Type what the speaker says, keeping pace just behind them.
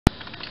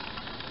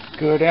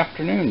Good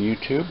afternoon,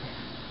 YouTube.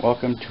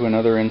 Welcome to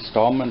another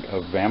installment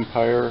of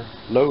Vampire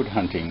Load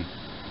Hunting.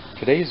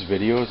 Today's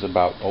video is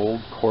about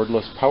old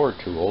cordless power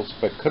tools,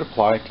 but could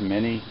apply to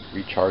many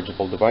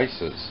rechargeable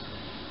devices.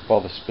 While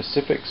the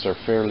specifics are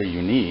fairly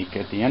unique,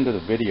 at the end of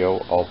the video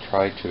I'll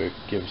try to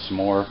give some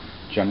more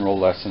general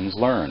lessons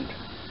learned.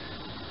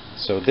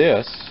 So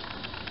this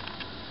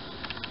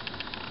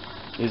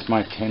is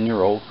my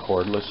 10-year-old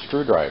cordless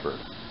screwdriver.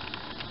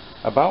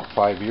 About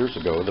 5 years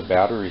ago, the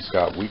batteries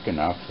got weak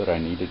enough that I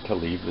needed to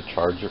leave the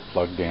charger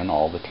plugged in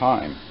all the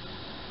time.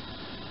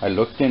 I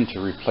looked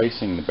into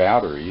replacing the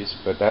batteries,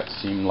 but that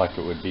seemed like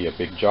it would be a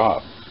big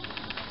job.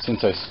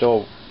 Since it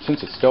still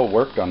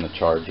worked on the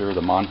charger,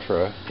 the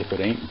mantra, "if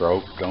it ain't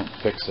broke, don't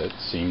fix it,"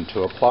 seemed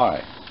to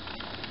apply.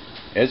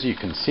 As you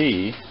can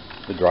see,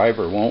 the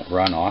driver won't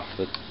run off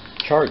the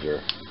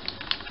charger.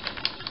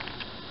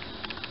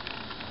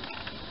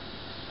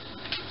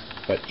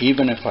 But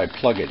even if I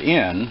plug it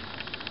in,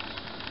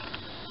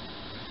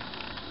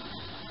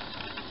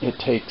 it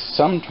takes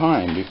some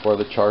time before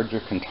the charger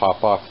can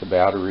top off the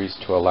batteries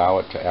to allow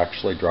it to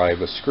actually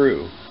drive a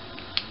screw.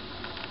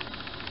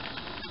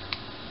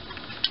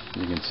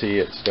 You can see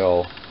it's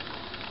still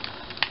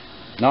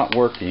not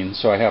working,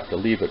 so I have to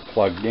leave it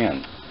plugged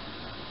in.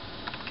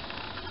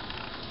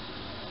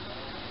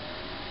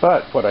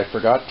 But what I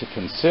forgot to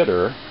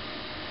consider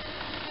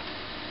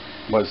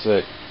was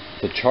that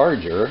the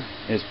charger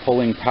is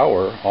pulling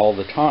power all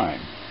the time.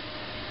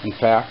 In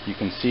fact, you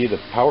can see the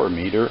power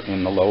meter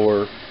in the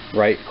lower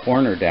right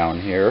corner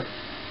down here.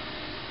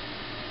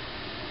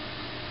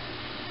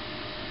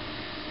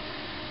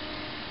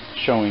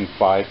 Showing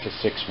 5 to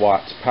 6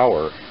 watts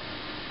power.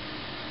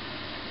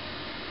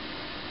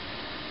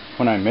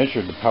 When I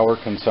measured the power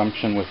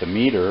consumption with a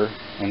meter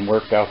and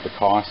worked out the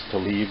cost to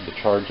leave the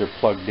charger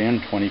plugged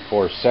in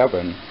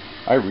 24/7,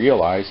 I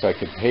realized I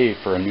could pay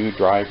for a new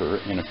driver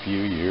in a few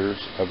years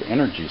of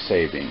energy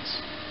savings.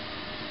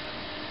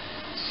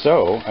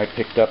 So I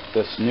picked up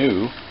this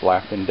new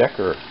Black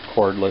Decker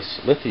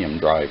cordless lithium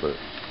driver.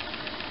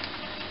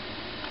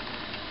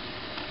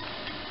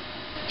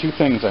 Two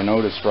things I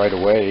noticed right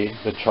away: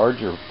 the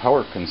charger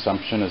power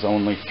consumption is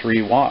only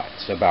 3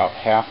 watts, about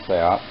half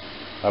that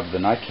of the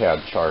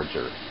NiCad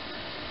charger.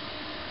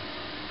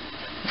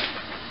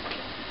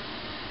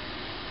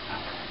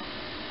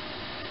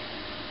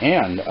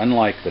 And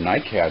unlike the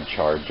NiCad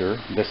charger,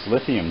 this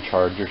lithium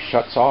charger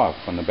shuts off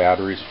when the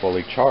battery is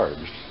fully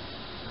charged.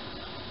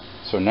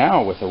 So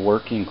now, with a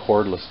working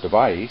cordless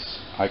device,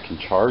 I can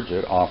charge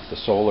it off the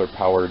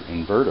solar-powered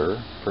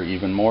inverter for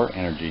even more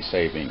energy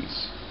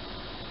savings.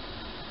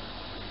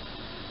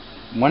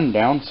 One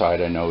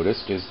downside I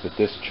noticed is that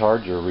this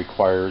charger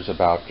requires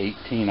about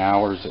 18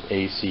 hours of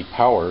AC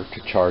power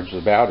to charge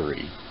the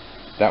battery.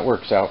 That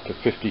works out to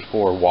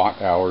 54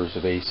 watt-hours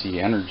of AC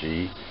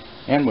energy,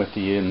 and with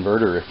the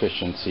inverter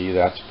efficiency,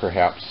 that's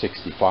perhaps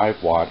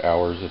 65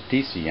 watt-hours of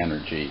DC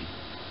energy.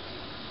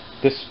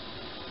 This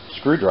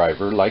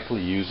screwdriver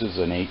likely uses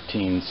an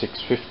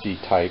 18650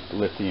 type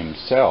lithium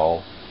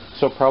cell,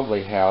 so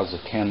probably has a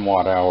 10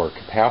 watt-hour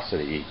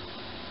capacity,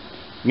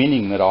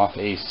 meaning that off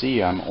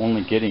AC I'm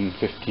only getting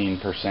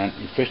 15%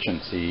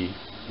 efficiency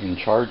in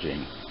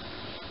charging.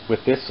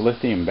 With this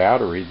lithium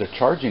battery, the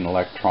charging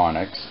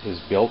electronics is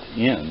built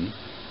in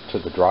to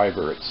the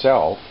driver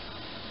itself,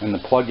 and the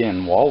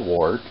plug-in wall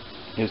wart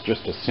is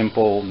just a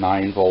simple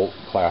 9-volt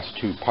class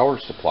 2 power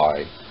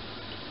supply.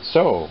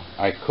 So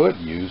I could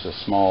use a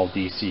small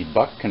DC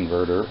buck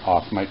converter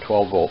off my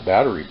 12-volt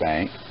battery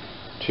bank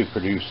to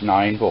produce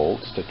 9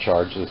 volts to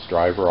charge this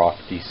driver off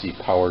DC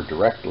power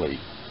directly.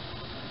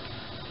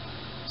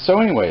 So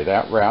anyway,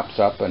 that wraps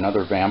up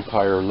another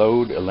Vampire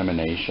load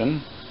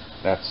elimination.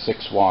 That's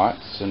 6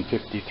 watts and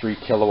 53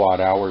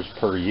 kilowatt hours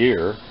per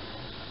year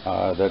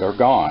that are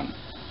gone.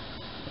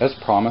 As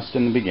promised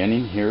in the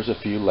beginning, here's a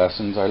few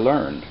lessons I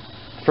learned.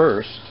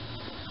 First,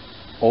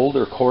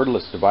 older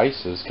cordless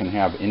devices can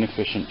have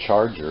inefficient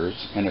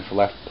chargers, and if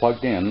left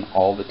plugged in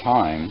all the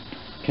time,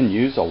 can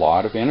use a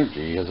lot of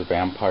energy as a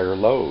Vampire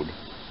load.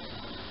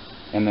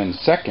 And then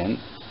second,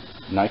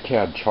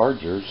 NiCad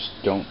chargers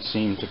don't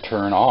seem to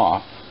turn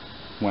off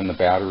when the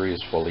battery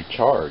is fully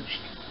charged.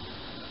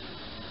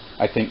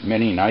 I think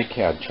many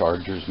NiCad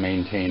chargers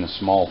maintain a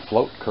small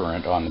float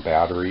current on the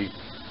battery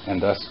and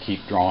thus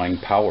keep drawing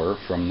power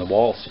from the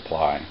wall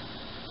supply.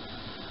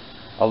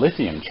 A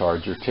lithium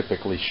charger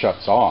typically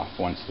shuts off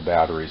once the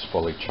battery is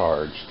fully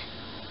charged.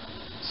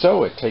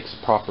 So it takes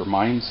a proper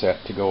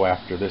mindset to go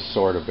after this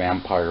sort of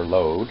Vampire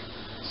load.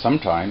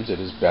 Sometimes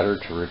it is better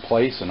to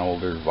replace an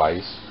older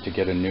device to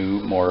get a new,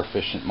 more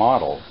efficient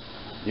model.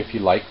 If you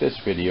like this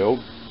video,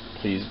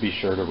 please be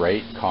sure to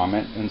rate,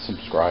 comment, and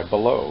subscribe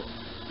below.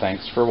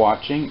 Thanks for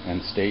watching,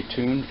 and stay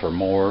tuned for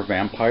more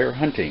Vampire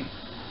hunting.